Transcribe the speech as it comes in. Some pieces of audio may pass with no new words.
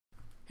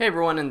Hey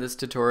everyone, in this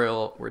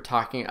tutorial we're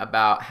talking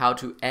about how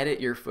to edit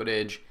your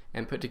footage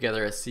and put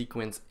together a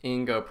sequence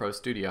in GoPro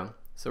Studio.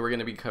 So we're going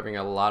to be covering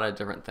a lot of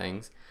different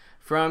things.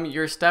 From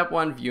your step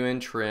 1 view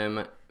and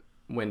trim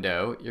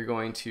window, you're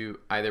going to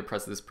either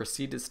press this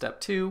proceed to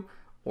step 2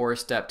 or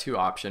step 2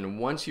 option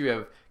once you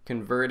have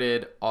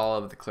converted all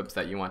of the clips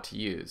that you want to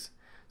use.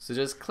 So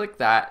just click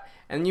that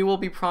and you will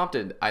be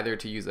prompted either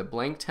to use a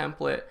blank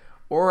template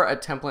or a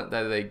template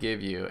that they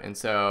give you. And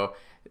so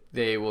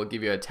they will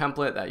give you a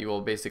template that you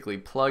will basically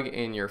plug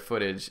in your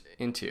footage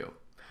into.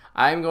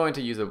 I'm going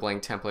to use a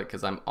blank template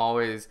because I'm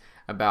always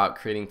about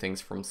creating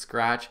things from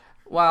scratch.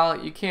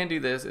 While you can do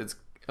this, it's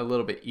a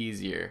little bit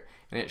easier,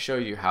 and it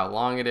shows you how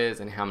long it is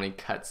and how many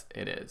cuts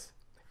it is.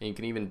 And you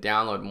can even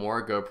download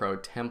more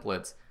GoPro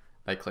templates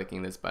by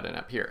clicking this button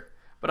up here.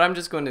 But I'm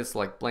just going to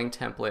select blank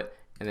template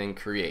and then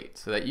create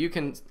so that you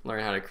can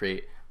learn how to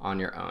create on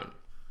your own.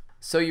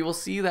 So you will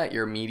see that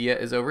your media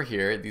is over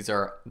here. These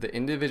are the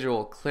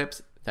individual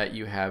clips that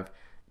you have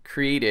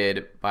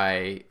created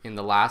in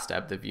the last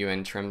step, the view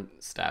and trim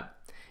step.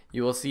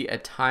 You will see a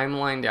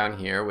timeline down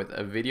here with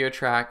a video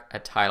track, a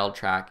title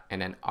track,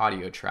 and an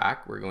audio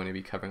track. We're going to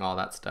be covering all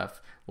that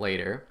stuff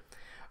later.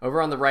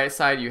 Over on the right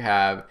side you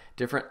have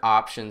different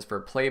options for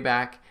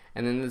playback,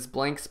 and then this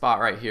blank spot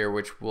right here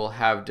which will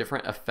have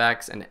different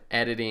effects and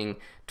editing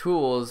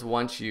tools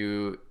once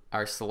you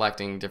are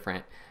selecting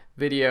different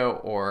video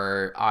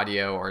or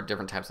audio or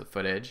different types of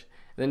footage.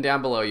 Then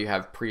down below you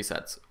have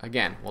presets.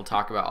 Again, we'll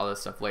talk about all this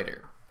stuff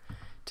later.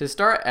 To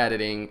start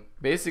editing,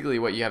 basically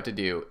what you have to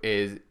do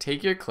is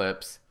take your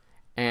clips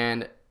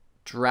and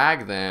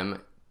drag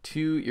them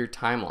to your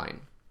timeline.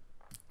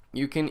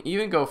 You can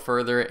even go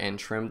further and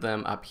trim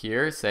them up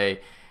here.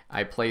 Say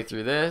I play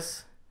through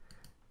this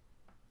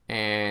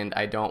and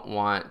I don't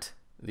want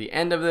the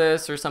end of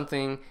this or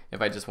something.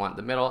 If I just want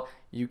the middle,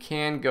 you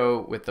can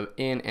go with the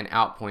in and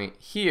out point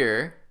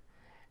here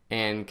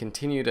and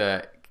continue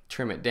to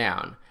trim it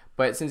down.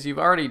 But since you've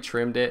already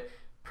trimmed it,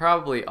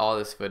 probably all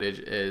this footage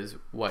is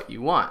what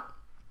you want.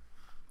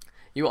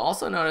 You will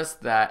also notice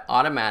that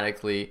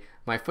automatically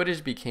my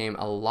footage became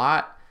a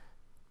lot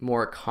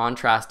more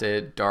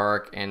contrasted,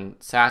 dark, and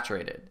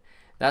saturated.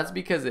 That's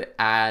because it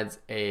adds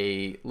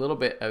a little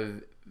bit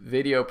of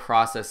video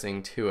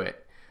processing to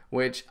it,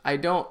 which I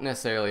don't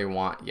necessarily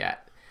want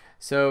yet.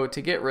 So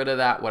to get rid of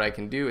that, what I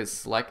can do is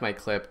select my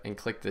clip and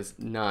click this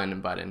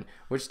None button,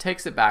 which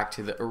takes it back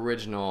to the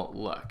original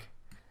look.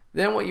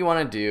 Then what you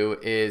want to do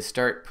is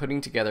start putting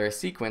together a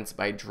sequence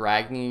by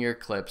dragging your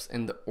clips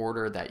in the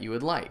order that you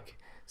would like.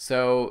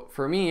 So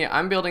for me,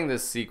 I'm building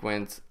this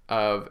sequence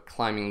of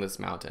climbing this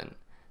mountain.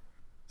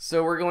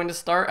 So we're going to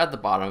start at the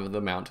bottom of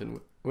the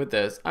mountain with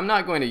this. I'm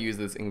not going to use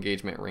this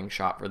engagement ring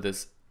shot for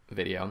this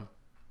video.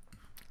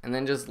 And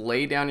then just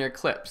lay down your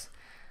clips.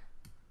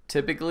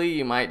 Typically,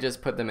 you might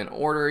just put them in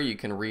order. You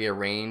can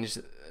rearrange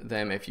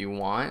them if you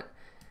want.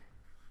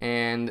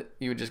 And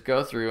you would just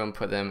go through and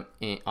put them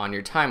on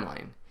your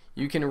timeline.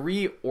 You can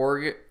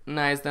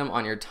reorganize them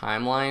on your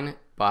timeline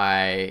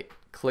by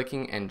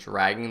clicking and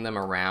dragging them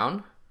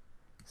around.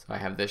 So I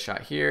have this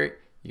shot here,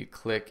 you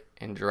click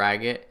and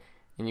drag it,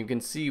 and you can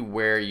see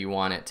where you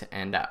want it to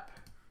end up.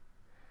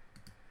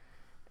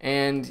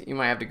 And you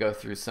might have to go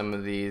through some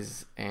of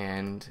these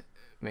and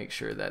make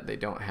sure that they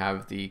don't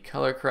have the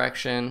color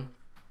correction,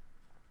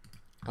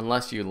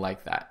 unless you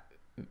like that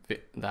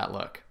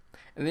look.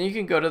 And then you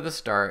can go to the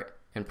start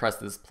and press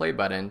this play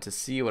button to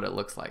see what it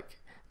looks like.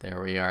 There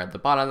we are at the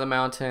bottom of the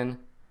mountain.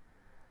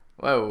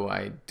 Whoa,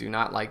 I do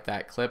not like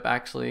that clip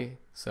actually,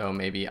 so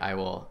maybe I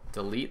will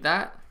delete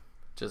that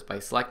just by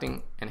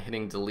selecting and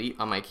hitting delete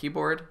on my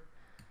keyboard.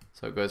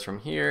 So it goes from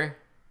here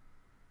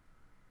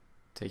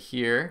to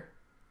here.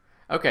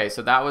 Okay,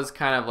 so that was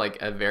kind of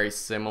like a very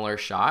similar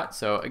shot.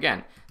 So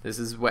again, this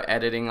is what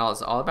editing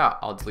is all about.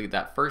 I'll delete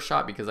that first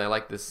shot because I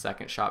like this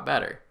second shot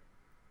better.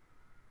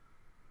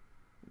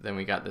 Then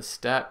we got the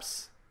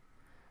steps.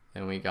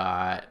 Then we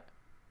got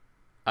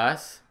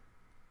us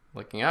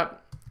looking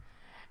up.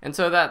 And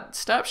so that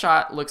step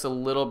shot looks a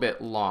little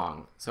bit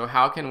long. So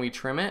how can we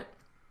trim it?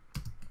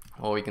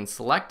 Well, we can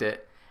select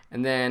it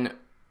and then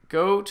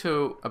go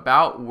to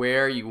about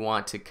where you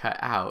want to cut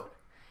out.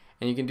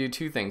 And you can do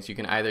two things. You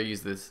can either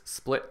use this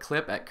split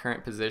clip at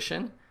current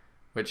position,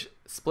 which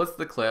splits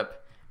the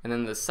clip, and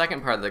then the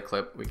second part of the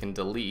clip we can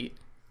delete.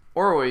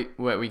 Or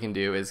what we can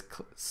do is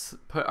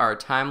put our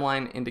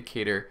timeline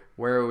indicator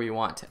where we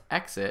want to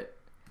exit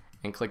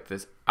and click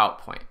this out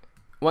point.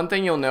 One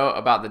thing you'll note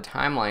about the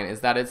timeline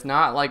is that it's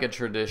not like a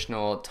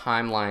traditional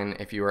timeline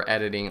if you were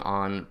editing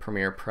on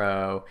Premiere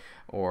Pro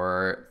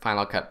or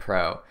Final Cut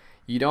Pro.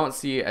 You don't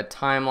see a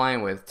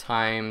timeline with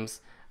times.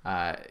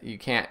 You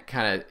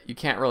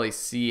can't really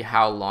see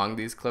how long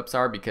these clips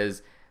are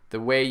because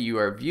the way you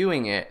are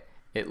viewing it,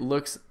 it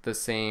looks the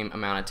same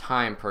amount of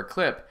time per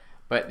clip,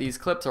 but these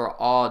clips are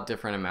all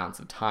different amounts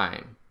of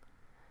time.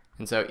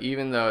 And so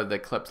even though the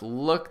clips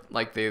look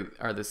like they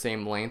are the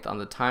same length on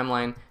the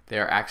timeline, they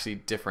are actually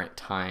different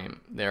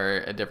time.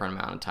 They're a different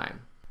amount of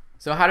time.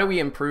 So how do we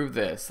improve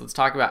this? Let's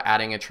talk about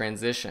adding a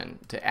transition.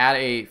 To add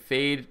a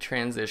fade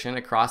transition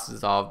across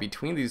dissolve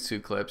between these two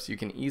clips, you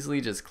can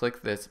easily just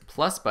click this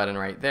plus button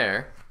right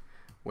there,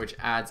 which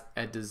adds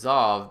a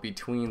dissolve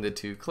between the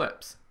two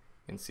clips.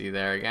 You can see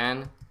there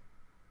again,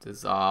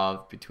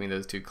 dissolve between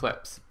those two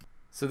clips.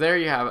 So there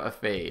you have a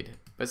fade.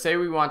 But say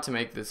we want to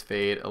make this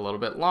fade a little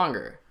bit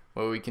longer.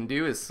 What we can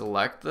do is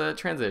select the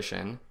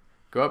transition,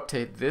 go up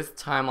to this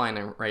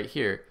timeline right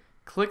here,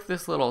 click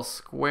this little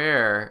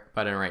square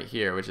button right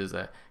here, which is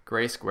a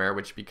gray square,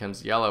 which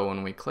becomes yellow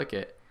when we click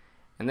it,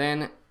 and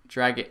then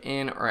drag it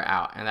in or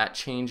out, and that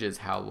changes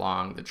how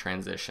long the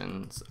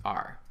transitions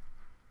are.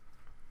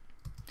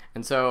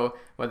 And so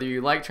whether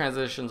you like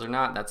transitions or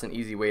not, that's an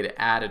easy way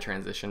to add a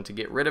transition. To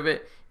get rid of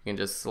it, you can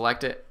just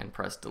select it and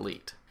press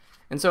delete.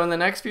 And so in the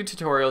next few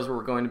tutorials,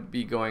 we're going to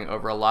be going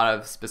over a lot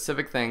of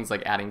specific things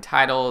like adding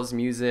titles,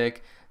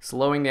 music,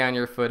 slowing down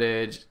your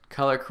footage,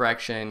 color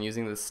correction,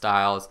 using the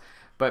styles.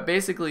 But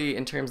basically,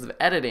 in terms of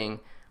editing,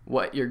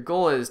 what your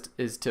goal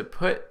is to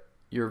put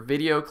your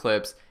video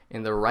clips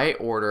in the right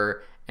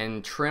order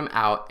and trim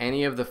out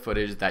any of the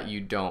footage that you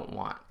don't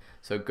want.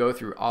 So go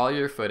through all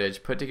your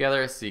footage, put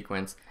together a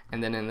sequence,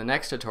 and then in the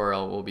next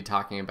tutorial, we'll be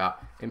talking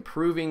about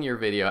improving your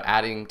video,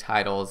 adding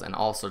titles, and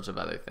all sorts of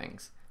other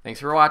things. Thanks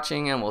for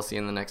watching, and we'll see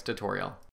you in the next tutorial.